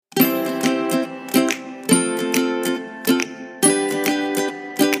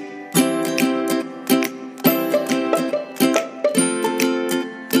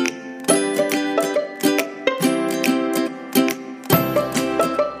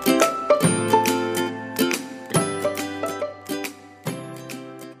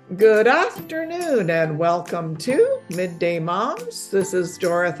Good afternoon and welcome to Midday Moms. This is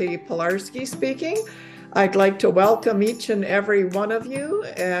Dorothy Pilarski speaking. I'd like to welcome each and every one of you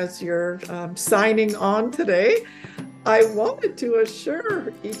as you're signing on today. I wanted to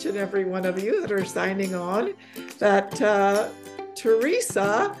assure each and every one of you that are signing on that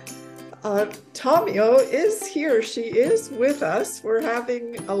Teresa Tomeo is here. She is with us. We're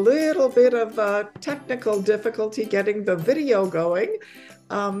having a little bit of technical difficulty getting the video going.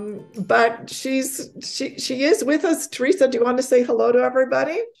 But she is with us. Teresa, do you want to say hello to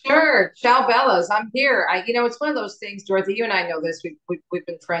everybody? Sure. Ciao, Bellas. I'm here. It's one of those things, Dorothy, you and I know this. We've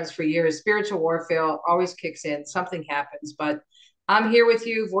been friends for years. Spiritual warfare always kicks in. Something happens, but I'm here with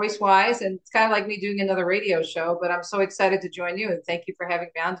you voice wise. And it's kind of like me doing another radio show, but I'm so excited to join you. And thank you for having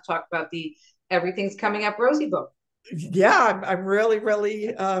me on to talk about the Everything's Coming Up Rosie book. Yeah, I'm really,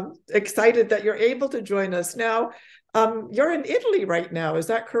 really excited that you're able to join us now. You're in Italy right now, is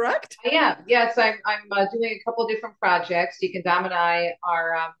that correct? I am. Yes, I'm doing a couple different projects. Deacon Dom and I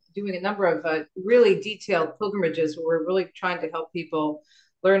are doing a number of really detailed pilgrimages where we're really trying to help people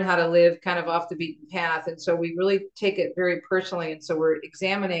learn how to live kind of off the beaten path. And so we really take it very personally. And so we're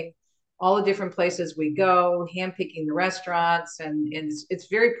examining all the different places we go, handpicking the restaurants, and it's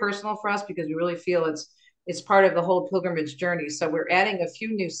very personal for us because we really feel it's part of the whole pilgrimage journey. So we're adding a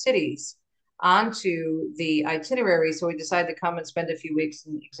few new cities onto the itinerary. So we decided to come and spend a few weeks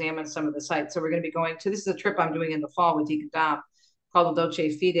and examine some of the sites. So we're going to be going to, this is a trip I'm doing in the fall with Deacon Dom called the Dolce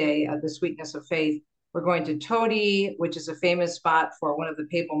Fide, the sweetness of faith. We're going to Todi, which is a famous spot for one of the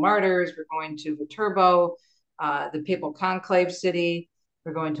papal martyrs. We're going to Viterbo, the papal conclave city.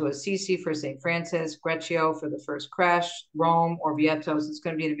 We're going to Assisi for St. Francis, Greccio for the first creche, Rome, Orvieto. So it's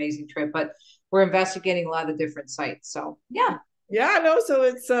going to be an amazing trip, but we're investigating a lot of different sites. So yeah. Yeah, no, so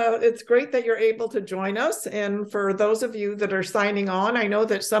it's great that you're able to join us. And for those of you that are signing on, I know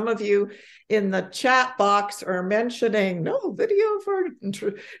that some of you in the chat box are mentioning no video for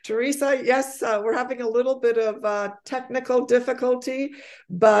Teresa. Yes, we're having a little bit of technical difficulty,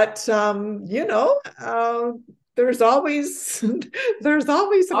 but there's always there's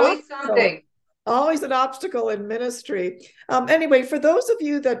always an Always obstacle. something. Always an obstacle in ministry. Anyway, for those of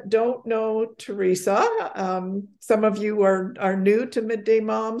you that don't know Teresa, some of you are new to Midday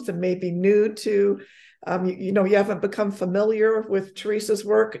Moms and maybe new to, you haven't become familiar with Teresa's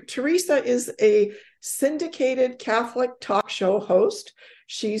work. Teresa is a syndicated Catholic talk show host.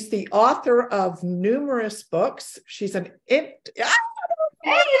 She's the author of numerous books. She's an Hey, there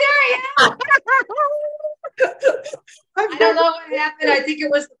I am. I don't know what happened. I think it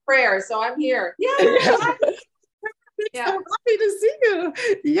was the prayer. So I'm here. Yeah. Yeah. So happy to see you.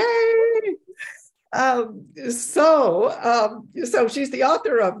 Yay. So she's the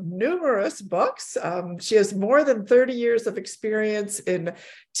author of numerous books. She has more than 30 years of experience in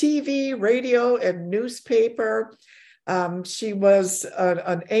TV, radio, and newspaper. She was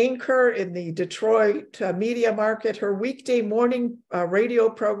an anchor in the Detroit media market. Her weekday morning radio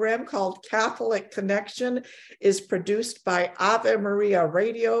program called Catholic Connection is produced by Ave Maria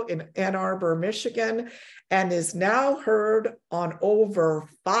Radio in Ann Arbor, Michigan, and is now heard on over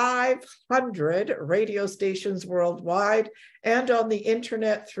 500 radio stations worldwide and on the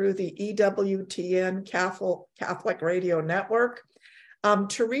internet through the EWTN Catholic Radio Network.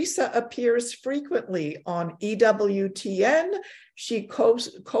 Teresa appears frequently on EWTN. She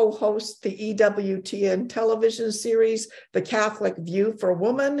co-hosts the EWTN television series, The Catholic View for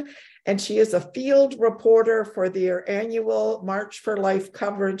Women, and she is a field reporter for their annual March for Life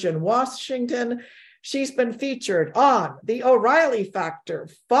coverage in Washington. She's been featured on The O'Reilly Factor,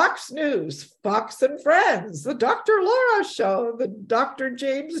 Fox News, Fox and Friends, The Dr. Laura Show, The Dr.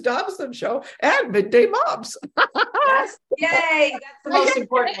 James Dobson Show, and Midday Moms. Yes. Yay. That's the most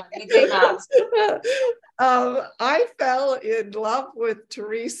important one. Midday Moms. I fell in love with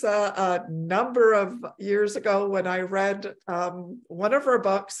Teresa a number of years ago when I read one of her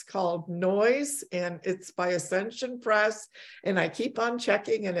books called Noise, and it's by Ascension Press, and I keep on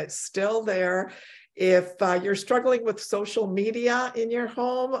checking and it's still there. If you're struggling with social media in your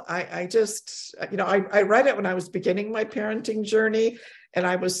home, I read it when I was beginning my parenting journey, and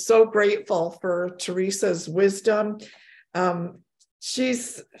I was so grateful for Teresa's wisdom.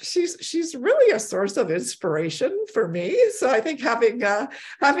 She's really a source of inspiration for me. So I think having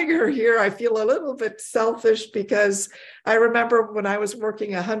her here, I feel a little bit selfish because I remember when I was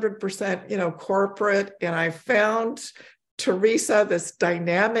working 100%, corporate, and I found Teresa, this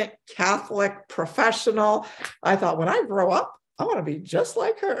dynamic Catholic professional. I thought, when I grow up, I want to be just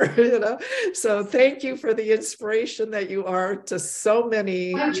like her, you know? So thank you for the inspiration that you are to so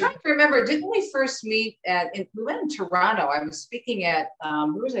many. I'm trying to remember, didn't we first meet we went in Toronto. I was speaking at,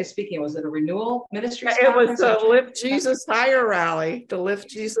 where was I speaking? Was it a renewal ministries It was conference? the Lift Jesus Higher rally, the Lift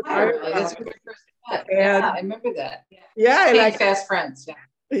Jesus Higher rally. That's when we first met. And yeah, I remember that. Yeah, yeah, and became fast friends. Yeah.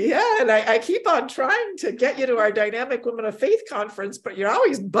 Yeah, and I keep on trying to get you to our Dynamic Women of Faith conference, but you're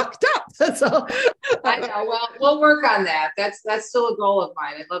always booked up. So I know. Well, we'll work on that. That's still a goal of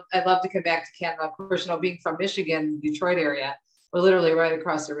mine. I'd love to come back to Canada. Of course, being from Michigan, Detroit area, we're literally right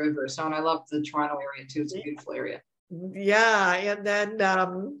across the river. So, and I love the Toronto area too. It's a beautiful area. Yeah, and then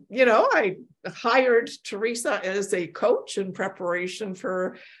I hired Teresa as a coach in preparation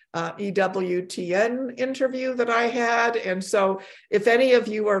for EWTN interview that I had. And so if any of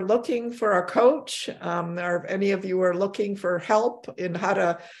you are looking for a coach, or if any of you are looking for help in how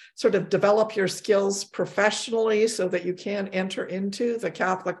to sort of develop your skills professionally so that you can enter into the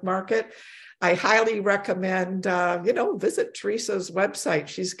Catholic market, I highly recommend, visit Teresa's website.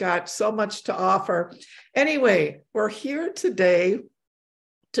 She's got so much to offer. Anyway, we're here today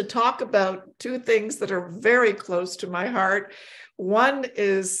to talk about two things that are very close to my heart. One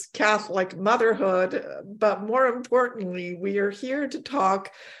is Catholic motherhood, but more importantly, we are here to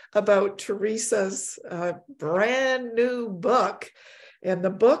talk about Teresa's brand new book. And the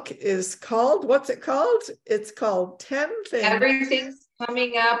book is called, what's it called? It's called 10 Things. Everything's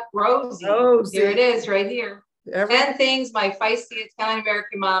Coming Up, Rosie. Here it is, right here. 10 things my feisty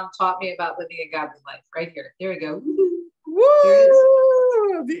Italian-American mom taught me about living a godly life. Right here. There we go.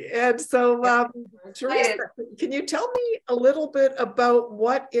 Woo! And so, Teresa, can you tell me a little bit about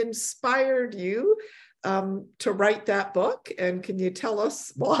what inspired you to write that book? And can you tell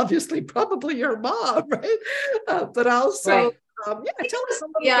us, well, obviously, probably your mom, right? But also, right. Tell us a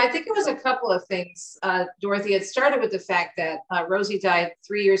little bit. I think it was a couple of things, Dorothy. It started with the fact that Rosie died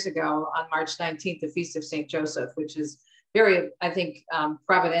 3 years ago on March 19th, the Feast of St. Joseph, which is very, I think,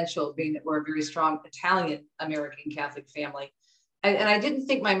 providential, being that we're a very strong Italian-American Catholic family. And I didn't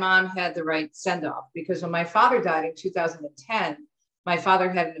think my mom had the right send-off, because when my father died in 2010, my father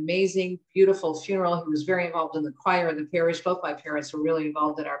had an amazing, beautiful funeral. He was very involved in the choir in the parish. Both my parents were really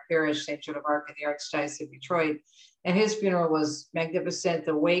involved in our parish, St. Joan of Arc in the Archdiocese of Detroit. And his funeral was magnificent.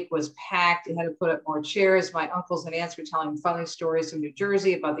 The wake was packed. He had to put up more chairs. My uncles and aunts were telling funny stories from New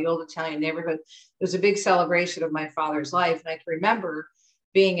Jersey about the old Italian neighborhood. It was a big celebration of my father's life. And I can remember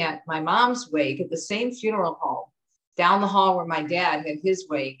being at my mom's wake at the same funeral home, down the hall where my dad had his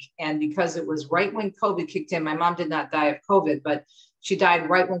wake. And because it was right when COVID kicked in, my mom did not die of COVID, but she died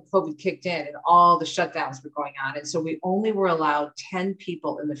right when COVID kicked in and all the shutdowns were going on. And so we only were allowed 10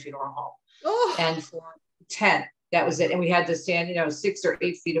 people in the funeral home. Oh. And for 10, that was it. And we had to stand, 6 or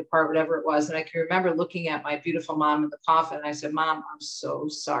 8 feet apart, whatever it was. And I can remember looking at my beautiful mom in the coffin. And I said, Mom, I'm so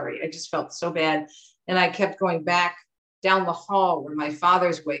sorry. I just felt so bad. And I kept going back down the hall where my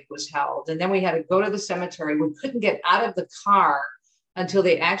father's wake was held. And then we had to go to the cemetery. We couldn't get out of the car until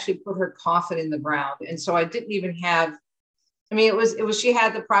they actually put her coffin in the ground. And so I didn't even have, it was, she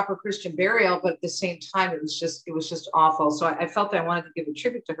had the proper Christian burial, but at the same time, it was just awful. So I felt that I wanted to give a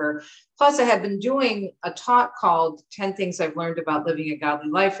tribute to her. Plus I had been doing a talk called 10 Things I've Learned About Living a Godly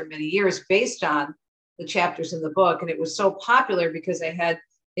Life for many years based on the chapters in the book. And it was so popular because I had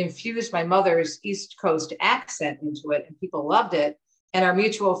infused my mother's East Coast accent into it and people loved it. And our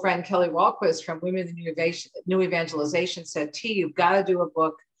mutual friend, Kelly Walquist from Women in New Evangelization said, T, you've got to do a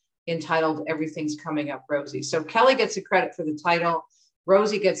book entitled Everything's Coming Up, Rosie. So Kelly gets the credit for the title.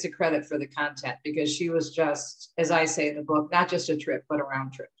 Rosie gets the credit for the content, because she was just, as I say in the book, not just a trip, but a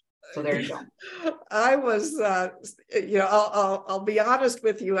round trip. So there you go. I was, I'll be honest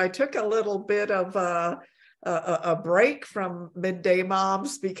with you. I took a little bit of a break from Midday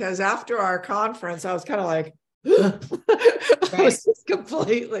Moms, because after our conference, I was kind of like, I was just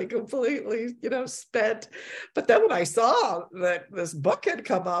completely, spent. But then when I saw that this book had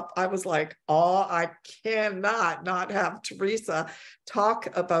come up, I was like, oh, I cannot not have Teresa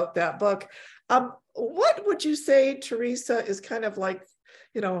talk about that book. What would you say, Teresa, is kind of like,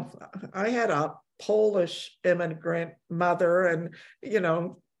 I had a Polish immigrant mother, and,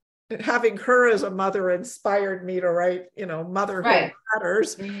 having her as a mother inspired me to write, Motherhood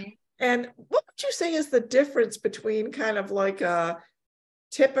Matters. Mm-hmm. And what would you say is the difference between kind of like a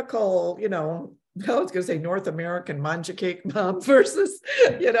typical, I was going to say North American manja cake mom versus,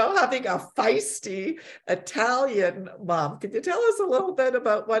 having a feisty Italian mom? Can you tell us a little bit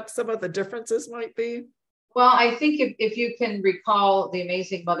about what some of the differences might be? Well, I think if you can recall the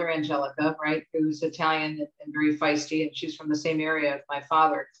amazing Mother Angelica, right, who's Italian and very feisty, and she's from the same area as my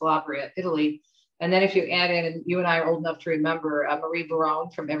father, Calabria, Italy. And then if you add in, and you and I are old enough to remember, Marie Barone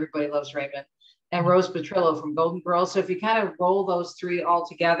from Everybody Loves Raymond, and Rose Petrillo from Golden Girls. So if you kind of roll those three all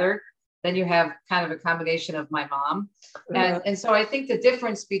together, then you have kind of a combination of my mom. And so I think the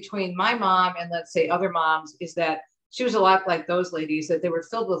difference between my mom and, let's say, other moms is that she was a lot like those ladies, that they were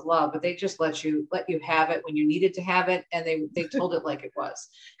filled with love, but they just let you have it when you needed to have it, and they told it like it was.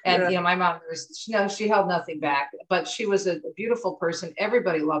 And you know, my mom was, you know, she held nothing back, but she was a beautiful person.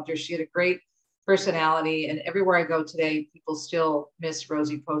 Everybody loved her. She had a great personality, and everywhere I go today, people still miss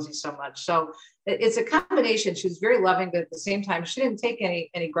Rosie Posey so much. So it's a combination. She was very loving, but at the same time, she didn't take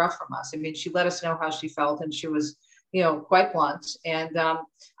any gruff from us. I mean, she let us know how she felt, and she was, you know, quite blunt. And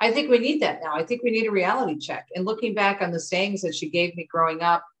I think we need that now. I think we need a reality check. And looking back on the sayings that she gave me growing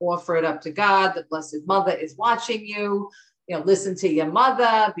up: offer it up to God, the Blessed Mother is watching you, you know, listen to your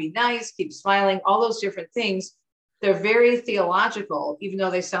mother, be nice, keep smiling, all those different things. They're very theological, even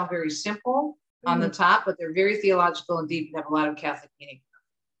though they sound very simple on the top, but they're very theological and deep and have a lot of Catholic meaning.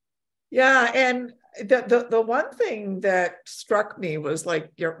 Yeah, and the one thing that struck me was like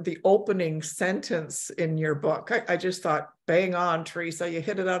the opening sentence in your book. I just thought, bang on, Teresa, you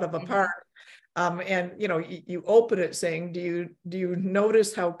hit it out of the park. And you know, you open it saying, do you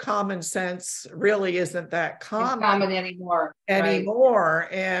notice how common sense really isn't that common anymore? Right.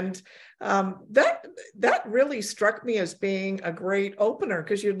 And that really struck me as being a great opener,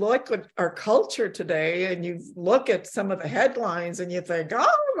 because you look at our culture today and you look at some of the headlines and you think,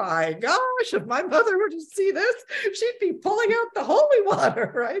 oh my gosh, if my mother were to see this, she'd be pulling out the holy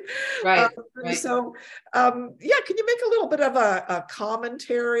water, right? Right. So yeah, can you make a little bit of a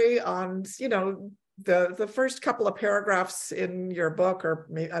commentary on, you know, the first couple of paragraphs in your book, or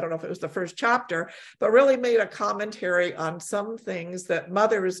maybe, I don't know if it was the first chapter, but really made a commentary on some things that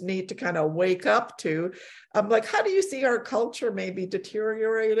mothers need to kind of wake up to. Like, how do you see our culture maybe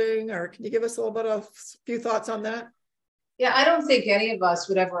deteriorating, or can you give us a little bit of few thoughts on that? Yeah, I don't think any of us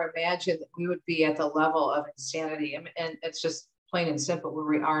would ever imagine that we would be at the level of insanity. And it's just plain and simple where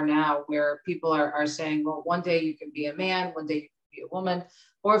we are now, where people are saying, well, one day you can be a man, one day you can be a woman.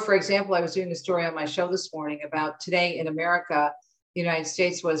 Or, for example, I was doing a story on my show this morning about today in America, the United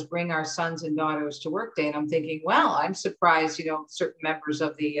States was Bring Our Sons and Daughters to Work Day. And I'm thinking, well, I'm surprised, you know, certain members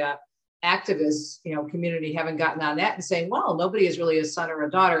of the activists, you know, community haven't gotten on that and saying, well, nobody is really a son or a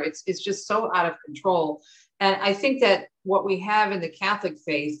daughter. It's just so out of control. And I think that what we have in the Catholic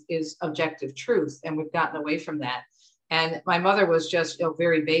faith is objective truth, and we've gotten away from that. And my mother was just, you know,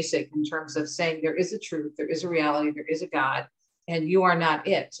 very basic in terms of saying there is a truth, there is a reality, there is a God, and you are not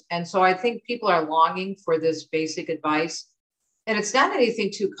it. And so I think people are longing for this basic advice. And it's not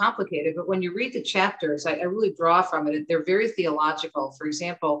anything too complicated, but when you read the chapters, I really draw from it. They're very theological. For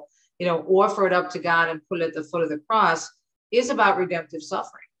example, you know, offer it up to God and put it at the foot of the cross is about redemptive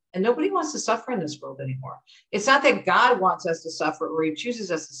suffering. And nobody wants to suffer in this world anymore. It's not that God wants us to suffer or he chooses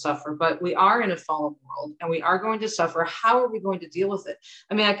us to suffer, but we are in a fallen world and we are going to suffer. How are we going to deal with it?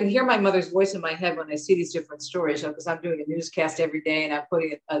 I mean, I can hear my mother's voice in my head when I see these different stories, because I'm doing a newscast every day and I'm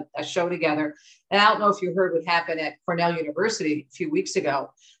putting a show together. And I don't know if you heard what happened at Cornell University a few weeks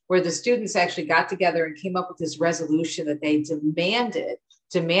ago, where the students actually got together and came up with this resolution that they demanded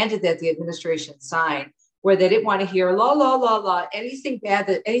that the administration sign, where they didn't want to hear anything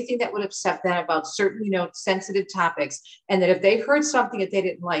bad, anything that would upset them about certain, you know, sensitive topics. And that if they heard something that they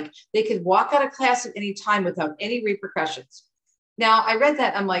didn't like, they could walk out of class at any time without any repercussions. Now, I read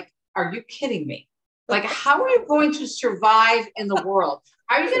that, I'm like, are you kidding me? Like, how are you going to survive in the world?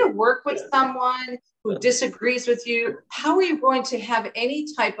 Are you going to work with someone who disagrees with you? How are you going to have any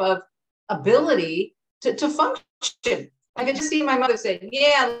type of ability to function? I could just see my mother saying,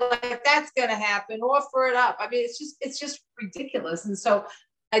 yeah, like that's going to happen, offer it up. I mean, it's just ridiculous. And so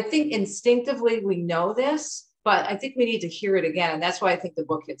I think instinctively we know this, but I think we need to hear it again. And that's why I think the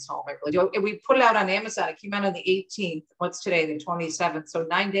book hits home. I really do. And we put it out on Amazon. It came out on the 18th. What's today? The 27th. So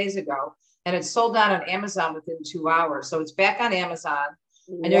 9 days ago. And it's sold out on Amazon within 2 hours. So it's back on Amazon.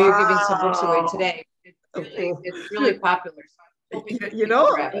 I know you're giving some books away today. It's really popular. So you know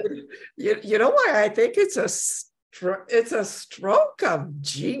why I think it's a stroke of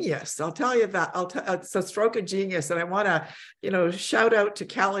genius. I'll tell you that. It's a stroke of genius. And I want to, you know, shout out to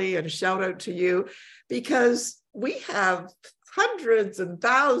Kelly and shout out to you, because we have hundreds and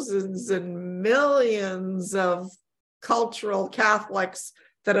thousands and millions of cultural Catholics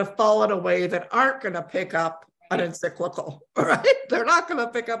that have fallen away that aren't going to pick up an encyclical, right? They're not going to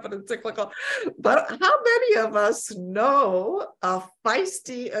pick up an encyclical. But how many of us know a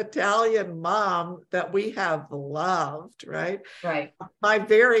feisty Italian mom that we have loved, right? Right. My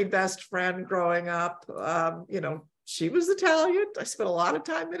very best friend growing up, you know, she was Italian. I spent a lot of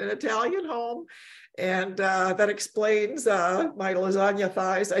time in an Italian home. And that explains my lasagna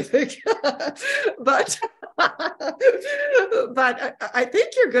thighs, I think. but but I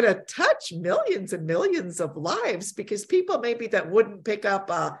think you're going to touch millions and millions of lives, because people maybe that wouldn't pick up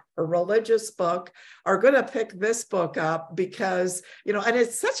a religious book are going to pick this book up, because, you know, and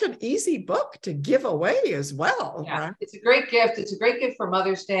it's such an easy book to give away as well. Yeah, right? it's a great gift. It's a great gift for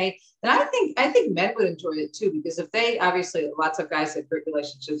Mother's Day. And I think men would enjoy it too, because if they, obviously lots of guys have great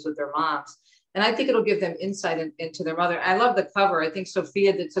relationships with their moms. And I think it'll give them insight into their mother. I love the cover. I think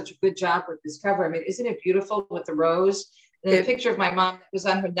Sophia did such a good job with this cover. I mean, isn't it beautiful with the rose? And a picture of my mom that was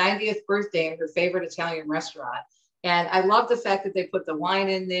on her 90th birthday in her favorite Italian restaurant. And I love the fact that they put the wine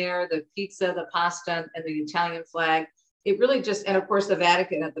in there, the pizza, the pasta, and the Italian flag. It really just, and of course the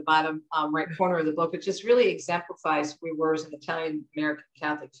Vatican at the bottom right corner of the book, it just really exemplifies who we were as an Italian American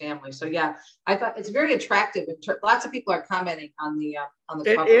Catholic family. So yeah, I thought it's very attractive. Lots of people are commenting on the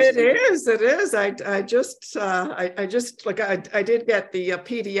cover. It is. I just like I did get the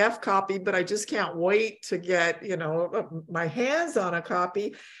PDF copy, but I just can't wait to get, you know, my hands on a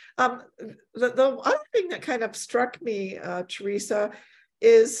copy. The other thing that kind of struck me, Teresa,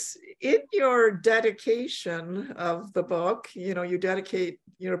 is in your dedication of the book, you know, you dedicate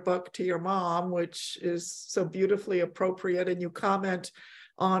your book to your mom, which is so beautifully appropriate, and you comment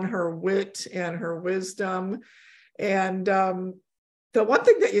on her wit and her wisdom. And the one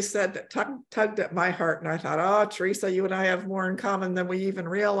thing that you said that tugged at my heart, and I thought, oh, Teresa, you and I have more in common than we even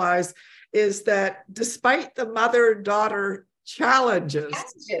realize, is that despite the mother-daughter challenges.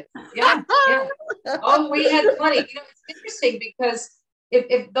 Yeah. Oh, we had plenty. You know, it's interesting because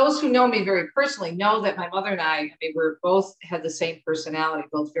if those who know me very personally know that my mother and I mean, we're both had the same personality,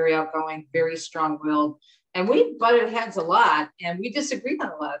 both very outgoing, very strong-willed, and we butted heads a lot, and we disagreed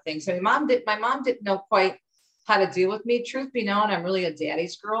on a lot of things. I mean, my mom didn't know quite how to deal with me. Truth be known, I'm really a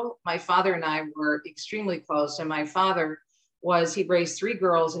daddy's girl. My father and I were extremely close, and my father he raised 3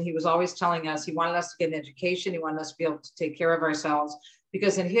 girls, and he was always telling us he wanted us to get an education. He wanted us to be able to take care of ourselves,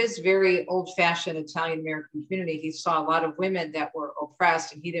 because in his very old-fashioned Italian American community, he saw a lot of women that were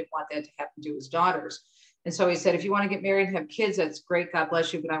oppressed, and he didn't want that to happen to his daughters. And so he said, if you want to get married and have kids, that's great. God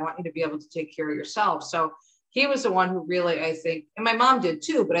bless you. But I want you to be able to take care of yourself. So he was the one who really, I think, and my mom did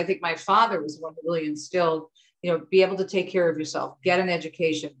too, but I think my father was the one who really instilled, you know, be able to take care of yourself, get an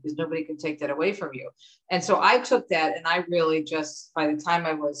education, because nobody can take that away from you. And so I took that, and I really just, by the time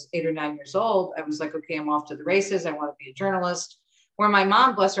I was 8 or 9 years old, I was like, okay, I'm off to the races. I want to be a journalist. Where my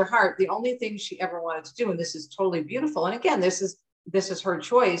mom, bless her heart, the only thing she ever wanted to do, and this is totally beautiful, and again, this is her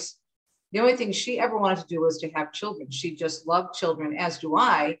choice. The only thing she ever wanted to do was to have children. She just loved children, as do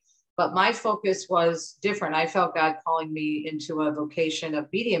I. But my focus was different. I felt God calling me into a vocation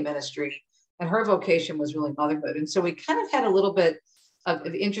of media ministry, and her vocation was really motherhood. And so we kind of had a little bit of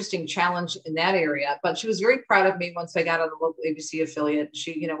an interesting challenge in that area, but she was very proud of me once I got on the local ABC affiliate.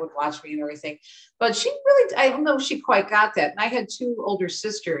 She, you know, would watch me and everything, but she really, I don't know if she quite got that. And I had 2 older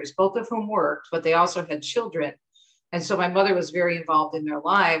sisters, both of whom worked, but they also had children. And so my mother was very involved in their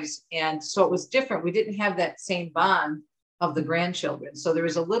lives. And so it was different. We didn't have that same bond of the grandchildren. So there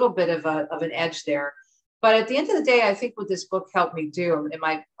was a little bit of an edge there. But at the end of the day, I think what this book helped me do, and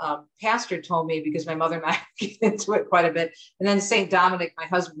my pastor told me, because my mother and I get into it quite a bit, and then St. Dominic, my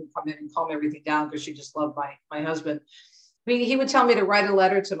husband, would come in and calm everything down because she just loved my husband. I mean, he would tell me to write a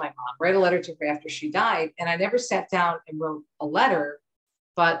letter to my mom, write a letter to her after she died. And I never sat down and wrote a letter,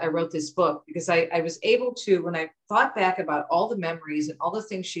 but I wrote this book because I was able to, when I thought back about all the memories and all the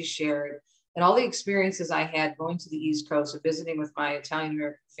things she shared and all the experiences I had going to the East Coast and visiting with my Italian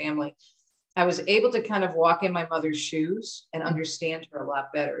American family, I was able to kind of walk in my mother's shoes and understand her a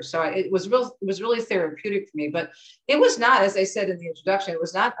lot better. So it was really therapeutic for me, but it was not, as I said in the introduction, it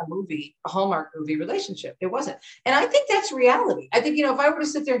was not a Hallmark movie relationship. It wasn't. And I think that's reality. I think, you know, if I were to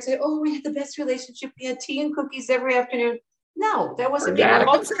sit there and say, oh, we had the best relationship, we had tea and cookies every afternoon. No, that wasn't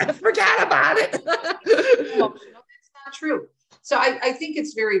Forget about it. No, that's not true. So I think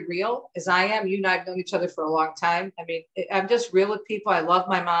it's very real, as I am. You and I have known each other for a long time. I mean, I'm just real with people. I love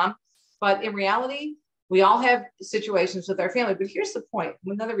my mom. But in reality, we all have situations with our family. But here's the point.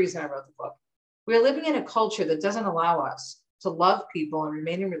 Another reason I wrote the book. We're living in a culture that doesn't allow us to love people and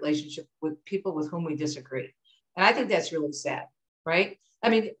remain in relationship with people with whom we disagree. And I think that's really sad, right? I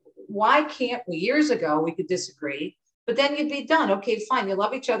mean, why can't we? Years ago, we could disagree, but then you'd be done. Okay, fine. You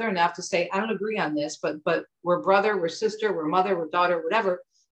love each other enough to say, I don't agree on this, but we're brother, we're sister, we're mother, we're daughter, whatever.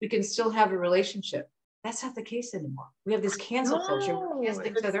 We can still have a relationship. That's not the case anymore. We have this cancel culture. We're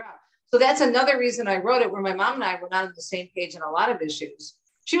canceling each other out. So that's another reason I wrote it, where my mom and I were not on the same page on a lot of issues.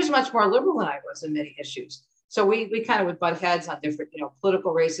 She was much more liberal than I was in many issues. So we kind of would butt heads on different,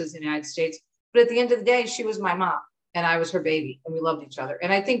 political races in the United States. But at the end of the day, she was my mom and I was her baby, and we loved each other.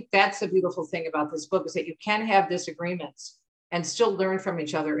 And I think that's the beautiful thing about this book, is that you can have disagreements and still learn from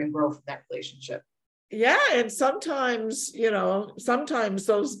each other and grow from that relationship. Yeah. And sometimes, sometimes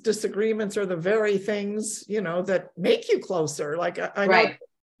those disagreements are the very things, that make you closer. Like I know Right.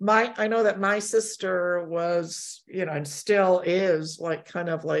 I know that my sister was, and still is, like kind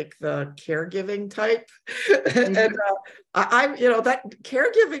of like the caregiving type. Mm-hmm. And that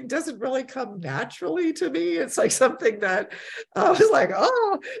caregiving doesn't really come naturally to me. It's like something that I was like,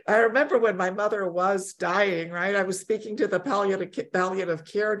 oh, I remember when my mother was dying, right? I was speaking to the palliative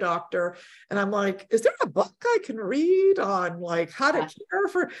care doctor, and I'm like, is there a book I can read on like how to care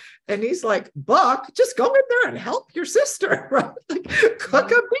for? And he's like, book, just go in there and help your sister, right? Like,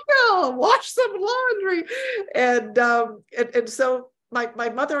 cook a meal, wash some laundry. And so my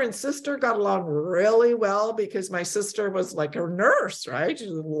mother and sister got along really well, because my sister was like a nurse, right? She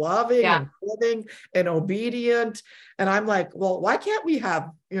was loving and loving and obedient. And I'm like, well, why can't we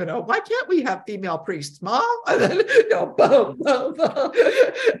have female priests, Ma? And then, boom, boom, boom.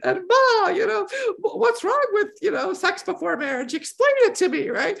 And Ma, what's wrong with, sex before marriage? Explain it to me,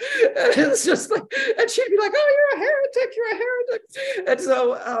 right? And it's just like, and she'd be like, oh, you're a heretic.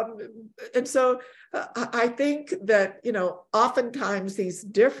 And so I think that, oftentimes these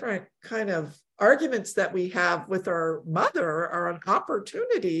different kind of arguments that we have with our mother are an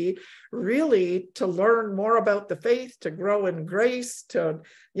opportunity really to learn more about the faith, to grow in grace, to,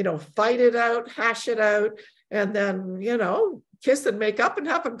 fight it out, hash it out, and then, kiss and make up and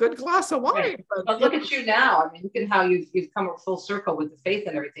have a good glass of wine. Right. But look at you now. I mean, look at how you've come full circle with the faith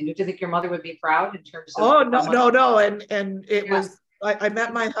and everything. Did you think your mother would be proud in terms of? Oh, no. And it was, I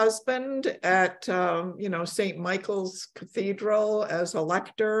met my husband at, St. Michael's Cathedral as a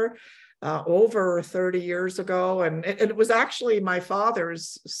lector over 30 years ago. And it was actually my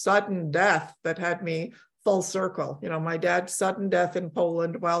father's sudden death that had me full circle. My dad's sudden death in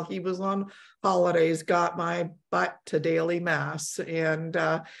Poland while he was on holidays got my butt to daily mass. And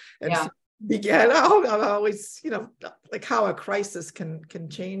so began, I'm always, like how a crisis can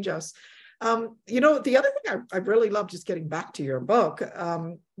change us. The other thing I really love, just getting back to your book,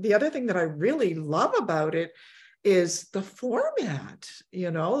 the other thing that I really love about it is the format,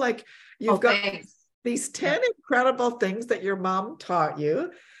 like you've got these 10 incredible things that your mom taught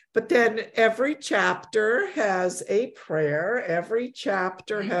you, but then every chapter has a prayer, every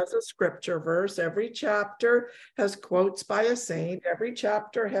chapter has a scripture verse, every chapter has quotes by a saint, every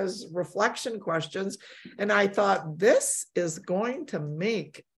chapter has reflection questions. And I thought, this is going to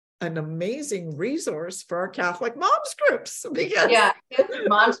make an amazing resource for our Catholic moms groups. Catholic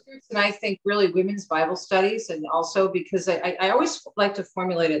moms groups, and I think really women's Bible studies, and also because I always like to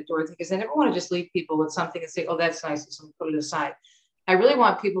formulate it, Dorothy, because I never want to just leave people with something and say, oh, that's nice, and someone put it aside. I really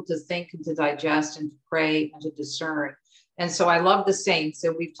want people to think and to digest and to pray and to discern. And so I love the saints,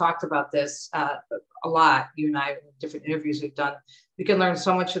 and we've talked about this a lot, you and I, in different interviews we've done. We can learn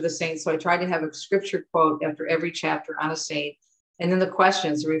so much of the saints. So I tried to have a scripture quote after every chapter on a saint, and then the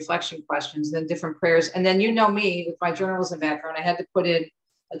questions, the reflection questions, and then different prayers. And then, me, with my journalism background, I had to put in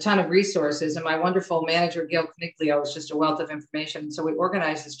a ton of resources. And my wonderful manager, Gail Caniglio, was just a wealth of information. So we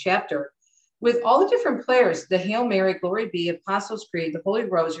organized this chapter with all the different prayers: the Hail Mary, Glory Be, Apostles' Creed, the Holy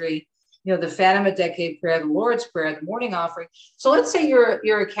Rosary, the Fatima Decade Prayer, the Lord's Prayer, the Morning Offering. So let's say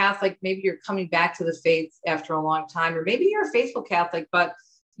you're a Catholic, maybe you're coming back to the faith after a long time, or maybe you're a faithful Catholic, but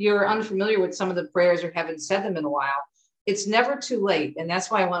you're unfamiliar with some of the prayers or haven't said them in a while. It's never too late. And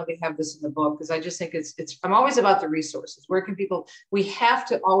that's why I wanted to have this in the book, because I just think I'm always about the resources. Where can people, we have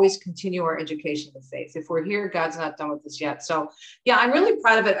to always continue our education of faith. If we're here, God's not done with us yet. So I'm really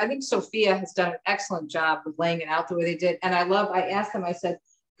proud of it. I think Sophia has done an excellent job of laying it out the way they did. And I asked them, I said,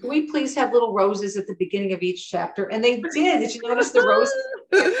 can we please have little roses at the beginning of each chapter? And they did. Did you notice the roses?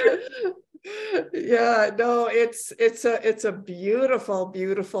 Yeah, no, it's a beautiful,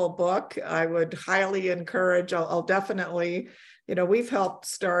 beautiful book. I would highly encourage. I'll definitely, we've helped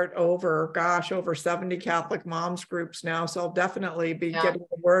start over 70 Catholic moms groups now. So I'll definitely be getting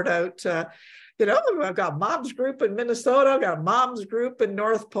the word out to, I've got moms group in Minnesota, I've got moms group in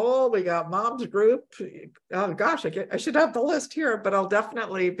North Pole, we got moms group. Oh gosh, I should have the list here, but I'll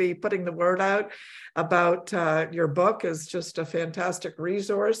definitely be putting the word out about your book. Is just a fantastic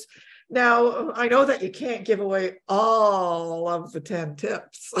resource. Now, I know that you can't give away all of the 10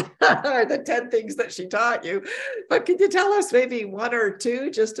 tips, the 10 things that she taught you, but can you tell us maybe one or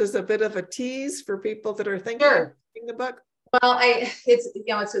two, just as a bit of a tease for people that are thinking of reading the book? Well,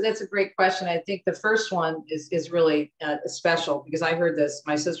 that's a great question. I think the first one is really special because I heard this.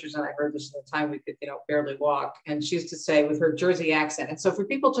 My sisters and I heard this at the time we could, barely walk. And she used to say with her Jersey accent. And so for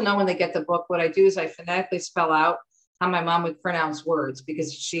people to know when they get the book, what I do is I phonetically spell out how my mom would pronounce words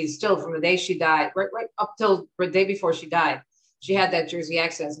because she's still from the day she died, right up till the day before she died, she had that Jersey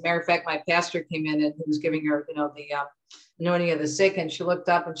accent. As a matter of fact, my pastor came in and he was giving her, the anointing of the sick, and she looked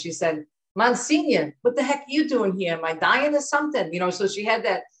up and she said, Monsignor, what the heck are you doing here? Am I dying or something? So she had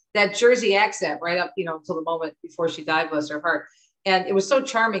that Jersey accent right up, until the moment before she died, bless her heart. And it was so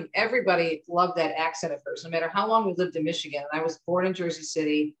charming. Everybody loved that accent of hers, no matter how long we lived in Michigan. And I was born in Jersey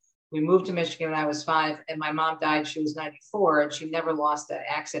City. We moved to Michigan when I was 5, and my mom died. She was 94, and she never lost that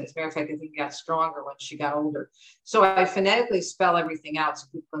accent. As a matter of fact, I think it got stronger when she got older. So I phonetically spell everything out so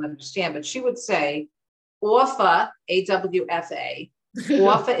people can understand. But she would say, offer, A-W-F-A,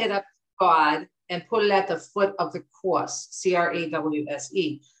 offer it up to God and put it at the foot of the cross,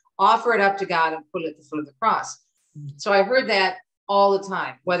 C-R-A-W-S-E. Offer it up to God and put it at the foot of the cross. So I heard that all the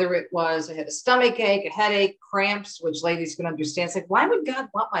time, whether it was I had a stomach ache, a headache, cramps, which ladies can understand. It's like, why would God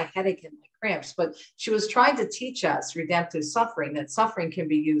want my headache and my cramps? But she was trying to teach us redemptive suffering, that suffering can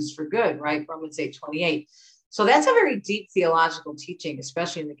be used for good, right? Romans 8:28. So that's a very deep theological teaching,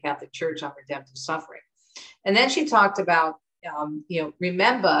 especially in the Catholic Church, on redemptive suffering. And then she talked about,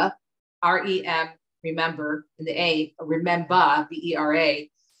 remember, R-E-M, remember, and the A, remember, B-E-R-A,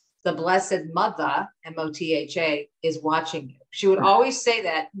 the Blessed Mother, M-O-T-H-A, is watching you. She would always say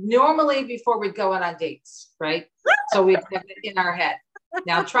that normally before we'd go on dates, right? So we'd have it in our head.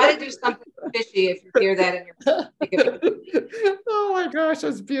 Now try to do something fishy if you hear that in your Oh my gosh,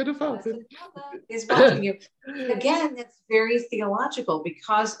 that's beautiful. Blessed Mother is watching you. Again, that's very theological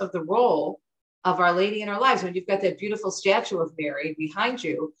because of the role of Our Lady in our lives. When you've got that beautiful statue of Mary behind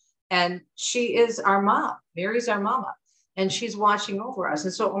you, and she is our mom. Mary's our mama. And she's watching over us.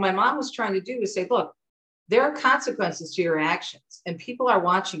 And so what my mom was trying to do is say, look, there are consequences to your actions and people are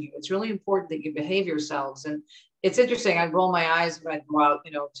watching you. It's really important that you behave yourselves. And it's interesting. I roll my eyes when I go out,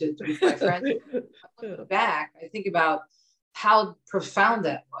 to meet my friends. Back, I think about how profound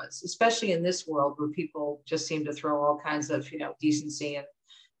that was, especially in this world where people just seem to throw all kinds of, decency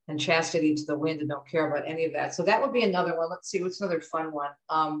and chastity to the wind and don't care about any of that. So that would be another one. Let's see, what's another fun one?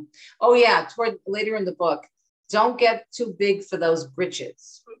 Toward later in the book, don't get too big for those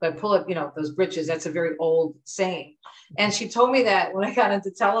britches. But pull up, those britches, that's a very old saying. And she told me that when I got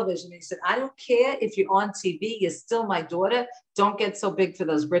into television. He said, I don't care if you're on TV, you're still my daughter. Don't get so big for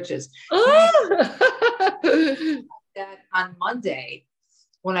those britches. That on Monday,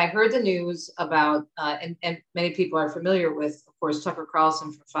 when I heard the news about, and many people are familiar with, of course, Tucker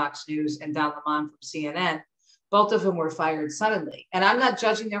Carlson from Fox News and Don Lemon from CNN, both of them were fired suddenly. And I'm not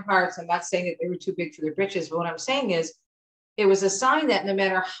judging their hearts. I'm not saying that they were too big for their britches. But what I'm saying is it was a sign that no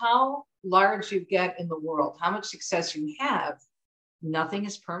matter how large you get in the world, how much success you have, nothing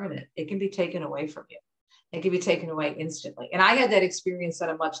is permanent. It can be taken away from you. It can be taken away instantly. And I had that experience at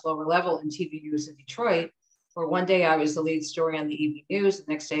a much lower level in TV news in Detroit, where one day I was the lead story on the evening news. The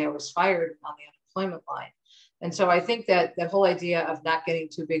next day I was fired on the unemployment line. And so I think that that whole idea of not getting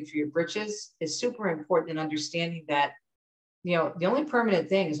too big for your britches is super important in understanding that, the only permanent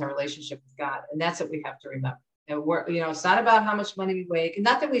thing is our relationship with God. And that's what we have to remember. And it's not about how much money we make, and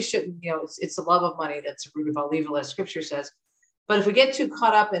not that we shouldn't, it's the love of money that's the root of all evil, as scripture says. But if we get too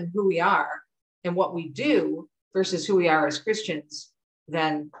caught up in who we are and what we do versus who we are as Christians,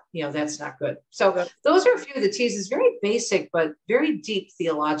 then, that's not good. So those are a few of the teases, very basic, but very deep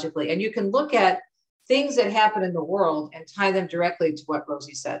theologically. And you can look at things that happen in the world and tie them directly to what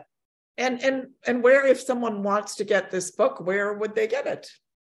Rosie said. And where, if someone wants to get this book, where would they get it?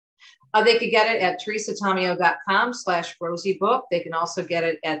 They could get it at teresatomeo.com/Rosie book. They can also get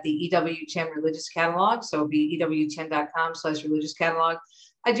it at the EWTN Religious Catalog. So it'll be EWTN.com/Religious Catalog.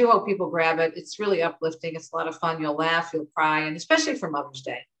 I do hope people grab it. It's really uplifting. It's a lot of fun. You'll laugh, you'll cry, and especially for Mother's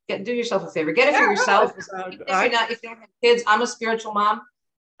Day. Do yourself a favor. Get it for yourself. If you don't have kids, I'm a spiritual mom.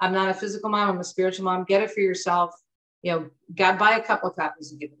 I'm not a physical mom. I'm a spiritual mom. Get it for yourself. God, buy a couple of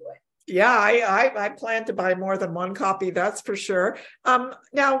copies and give it away. Yeah, I plan to buy more than one copy. That's for sure.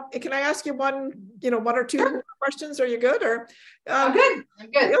 Now, can I ask you one or two Sure. questions? Are you good? Or I'm good.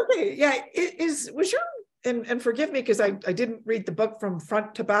 Okay. Yeah. Was your and forgive me because I didn't read the book from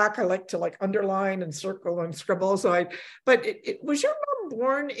front to back. I like to underline and circle and scribble. But was your mom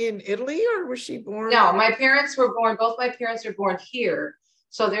born in Italy or was she born? No, my parents were born. Both my parents were born here,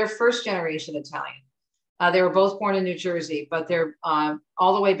 so they're first generation Italian. They were both born in New Jersey, but they're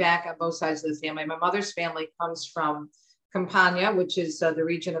all the way back on both sides of the family. My mother's family comes from Campania, which is the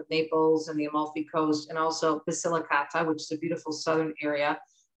region of Naples and the Amalfi Coast, and also Basilicata, which is a beautiful southern area.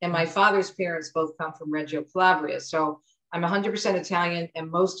 And my father's parents both come from Reggio Calabria. So I'm 100% Italian, and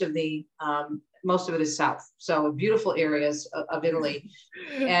most of it is south. So beautiful areas of Italy.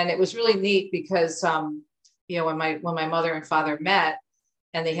 And it was really neat because, when my mother and father met,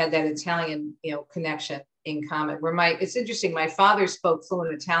 and they had that Italian, connection in common. It's interesting. My father spoke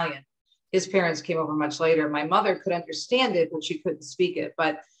fluent Italian. His parents came over much later. My mother could understand it, but she couldn't speak it.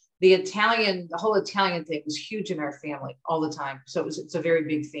 But the whole Italian thing was huge in our family all the time. So it's a very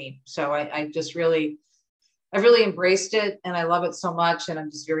big theme. So I really embraced it, and I love it so much. And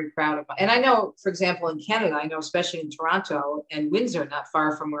I'm just very proud of it. And I know, for example, in Canada, I know, especially in Toronto and Windsor, not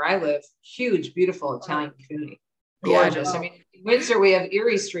far from where I live, huge, beautiful Italian community. Gorgeous. Yeah, I mean, in Windsor, we have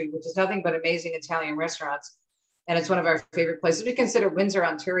Erie Street, which is nothing but amazing Italian restaurants. And it's one of our favorite places. We consider Windsor,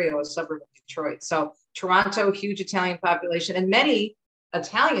 Ontario, a suburb of Detroit. So Toronto, huge Italian population, and many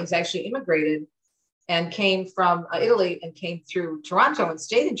Italians actually immigrated and came from Italy and came through Toronto and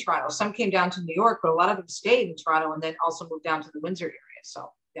stayed in Toronto. Some came down to New York, but a lot of them stayed in Toronto and then also moved down to the Windsor area.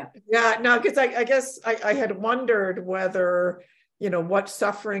 So, yeah. Yeah, no, because I guess I had wondered whether, what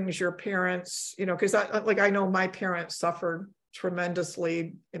sufferings your parents, because I know my parents suffered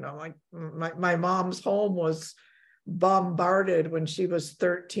tremendously. Like my mom's home was bombarded when she was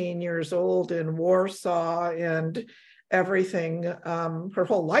 13 years old in Warsaw, and everything, her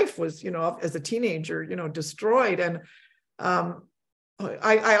whole life was, as a teenager, destroyed. And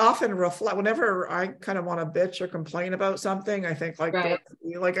I often reflect whenever I kind of want to bitch or complain about something. I think right.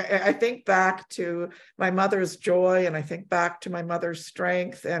 I think back to my mother's joy, and I think back to my mother's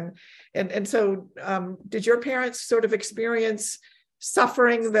strength. And so did your parents sort of experience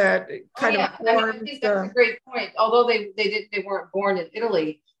suffering that kind of I think that's a great point. Although they weren't born in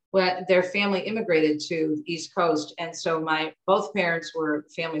Italy, when their family immigrated to the East Coast, and so both families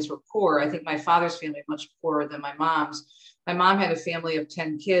were poor. I think my father's family much poorer than my mom's. My mom had a family of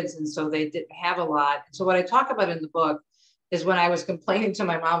 10 kids, and so they didn't have a lot. So what I talk about in the book is when I was complaining to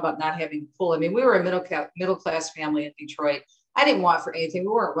my mom about not having a pool. I mean, we were a middle class family in Detroit. I didn't want for anything.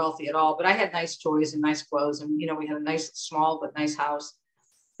 We weren't wealthy at all, but I had nice toys and nice clothes. And, we had a nice, small, but nice house.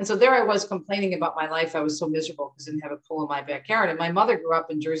 And so there I was complaining about my life. I was so miserable because I didn't have a pool in my backyard. And my mother grew up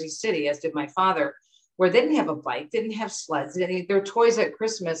in Jersey City, as did my father, where they didn't have a bike, didn't have sleds. Their toys at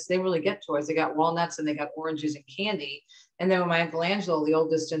Christmas, they didn't really get toys. They got walnuts and they got oranges and candy. And then when my Uncle Angelo, the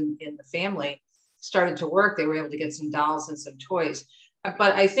oldest in the family, started to work, they were able to get some dolls and some toys.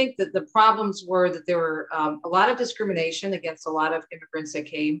 But I think that the problems were that there were a lot of discrimination against a lot of immigrants that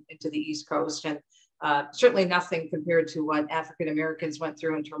came into the East Coast, and certainly nothing compared to what African Americans went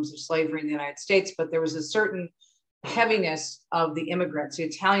through in terms of slavery in the United States. But there was a certain heaviness of the immigrants. The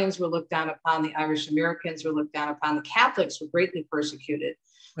Italians were looked down upon, the Irish Americans were looked down upon, the Catholics were greatly persecuted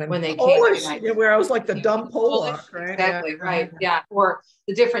when they Polish, came to where I was like the dumb Polak, right? Exactly, yeah. Right. Yeah. Or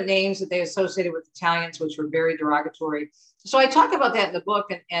the different names that they associated with Italians, which were very derogatory. So I talk about that in the book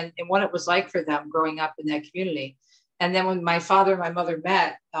and what it was like for them growing up in that community. And then when my father and my mother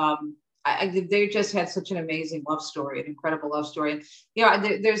met, they just had such an amazing love story, an incredible love story. And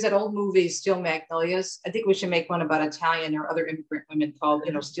there's that old movie, Steel Magnolias. I think we should make one about Italian or other immigrant women called,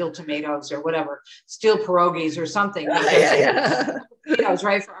 Steel Tomatoes or whatever, Steel Pierogies or something. Because,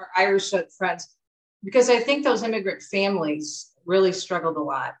 right, for our Irish friends, because I think those immigrant families really struggled a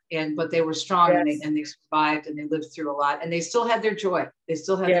lot, but they were strong. Yes. and they survived and they lived through a lot, and they still had their joy.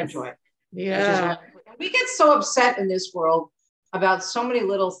 Their joy. Yeah. We get so upset in this world about so many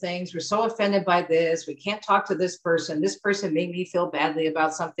little things. We're so offended by this. We can't talk to this person. This person made me feel badly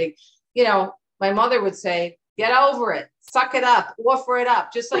about something. My mother would say, get over it, suck it up, offer it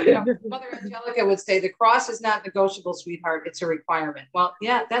up. Just like, Mother Angelica would say, the cross is not negotiable, sweetheart. It's a requirement. Well,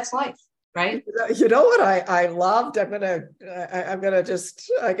 yeah, that's life. Right. You know what I loved? I'm gonna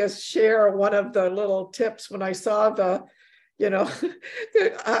just, I guess, share one of the little tips when I saw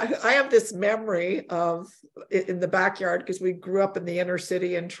I have this memory of in the backyard, because we grew up in the inner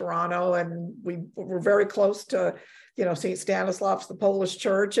city in Toronto, and we were very close to, St. Stanislaus, the Polish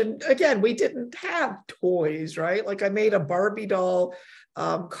church. And again, we didn't have toys, right? Like I made a Barbie doll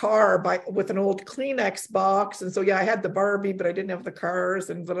car with an old Kleenex box. And so, yeah, I had the Barbie, but I didn't have the cars.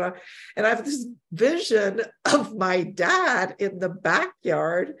 And I have this vision of my dad in the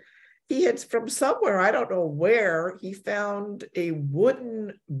backyard. He had, from somewhere, I don't know where, he found a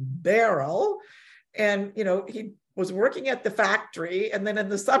wooden barrel, and, he was working at the factory. And then in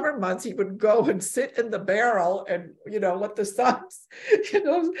the summer months, he would go and sit in the barrel and, let the sun,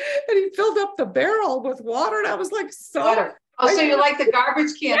 and he filled up the barrel with water. And I was like, water. Oh, so you like the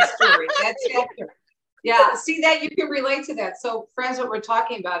garbage can story? That chapter. Yeah, see that you can relate to that. So, friends, what we're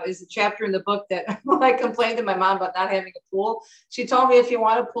talking about is a chapter in the book that when I complained to my mom about not having a pool, she told me if you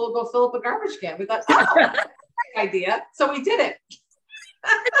want a pool, go fill up a garbage can. We thought, oh, that's a great idea. So we did it.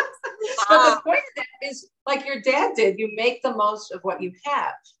 But the point of that is, like your dad did, you make the most of what you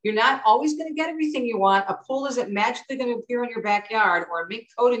have. You're not always going to get everything you want. A pool isn't magically going to appear in your backyard or a mink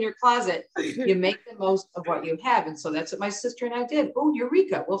coat in your closet. You make the most of what you have. And so that's what my sister and I did. Oh,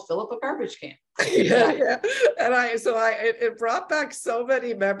 eureka, we'll fill up a garbage can. Yeah. And it brought back so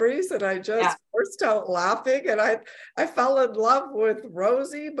many memories, and I just burst out laughing. And I fell in love with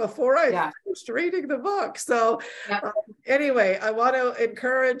Rosie before I finished reading the book. So anyway, I want to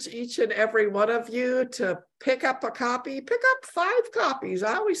encourage each and every one of you to pick up a copy, pick up 5 copies.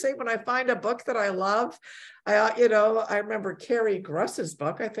 I always say when I find a book that I love, I remember Carrie Gruss's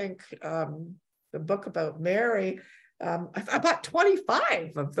book, I think the book about Mary. I bought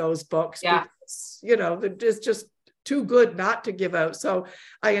 25 of those books because, it's just too good not to give out. So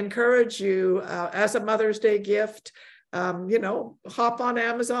I encourage you as a Mother's Day gift, hop on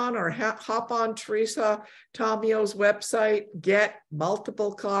Amazon or hop on Teresa Tomeo's website, get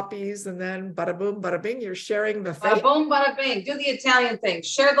multiple copies, and then bada boom, bada bing, you're sharing the faith. Bada boom, bada bing. Do the Italian thing.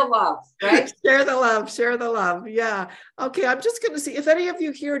 Share the love, right? Share the love. Share the love. Yeah. Okay. I'm just going to see if any of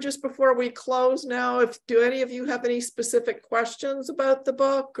you here, just before we close now, do any of you have any specific questions about the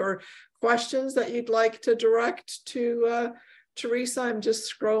book or questions that you'd like to direct to Teresa? I'm just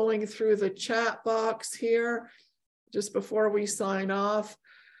scrolling through the chat box here just before we sign off.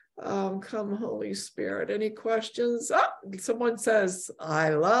 Come Holy Spirit, any questions? Oh, someone says, I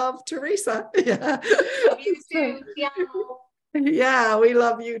love Teresa. Yeah. Love you too. Yeah, we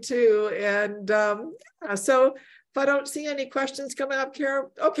love you too. And so if I don't see any questions coming up here,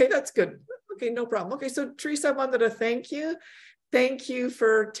 okay, that's good. Okay, no problem. Okay, so Teresa, I wanted to thank you. Thank you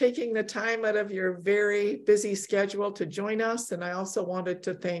for taking the time out of your very busy schedule to join us. And I also wanted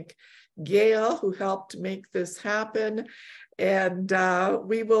to thank Gail, who helped make this happen. And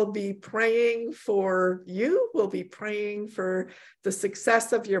we will be praying for you. We'll be praying for the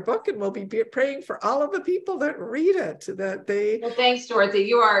success of your book, and we'll be praying for all of the people that read it. Well, thanks, Dorothy.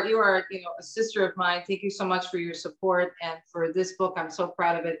 You are a sister of mine. Thank you so much for your support and for this book. I'm so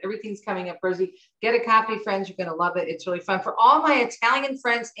proud of it. Everything's coming up, Rosie. Get a copy, friends. You're going to love it. It's really fun. For all my Italian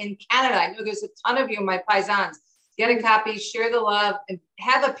friends in Canada, I know there's a ton of you, my paisans. Get a copy, share the love, and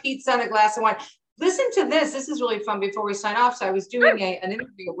have a pizza and a glass of wine. Listen to this. This is really fun before we sign off. So I was doing an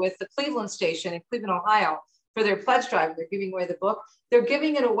interview with the Cleveland station in Cleveland, Ohio for their pledge drive. They're giving away the book. They're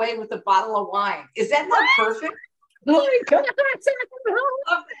giving it away with a bottle of wine. Is that not perfect? Oh my God.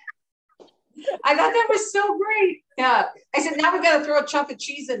 I thought that was so great. Yeah. I said, now we got to throw a chunk of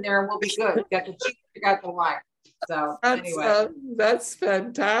cheese in there and we'll be good. Got the cheese, we got the wine. So anyway. That's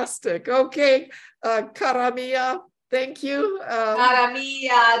fantastic. Okay. Cara mia, thank you. Cara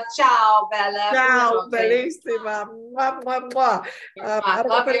mia, ciao, bella. Ciao, bellissima. Mwah, mwah, mwah. I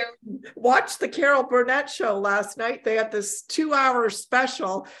love you. Watched the Carol Burnett show last night. They had this 2-hour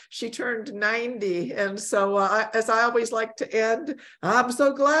special. She turned 90. And so as I always like to end, I'm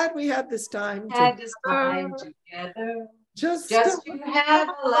so glad we had this time together. Just to have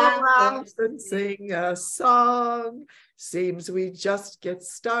a laugh and sing a song. Seems we just get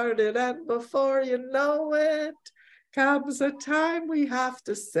started, and before you know it, comes a time we have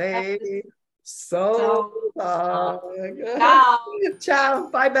to say so long. Ciao. Ciao.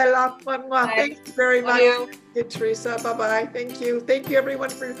 Bye, Bella. Bye. Thank you very much. You. Teresa. Bye-bye. Thank you. Thank you, everyone,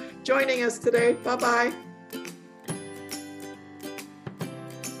 for joining us today. Bye-bye.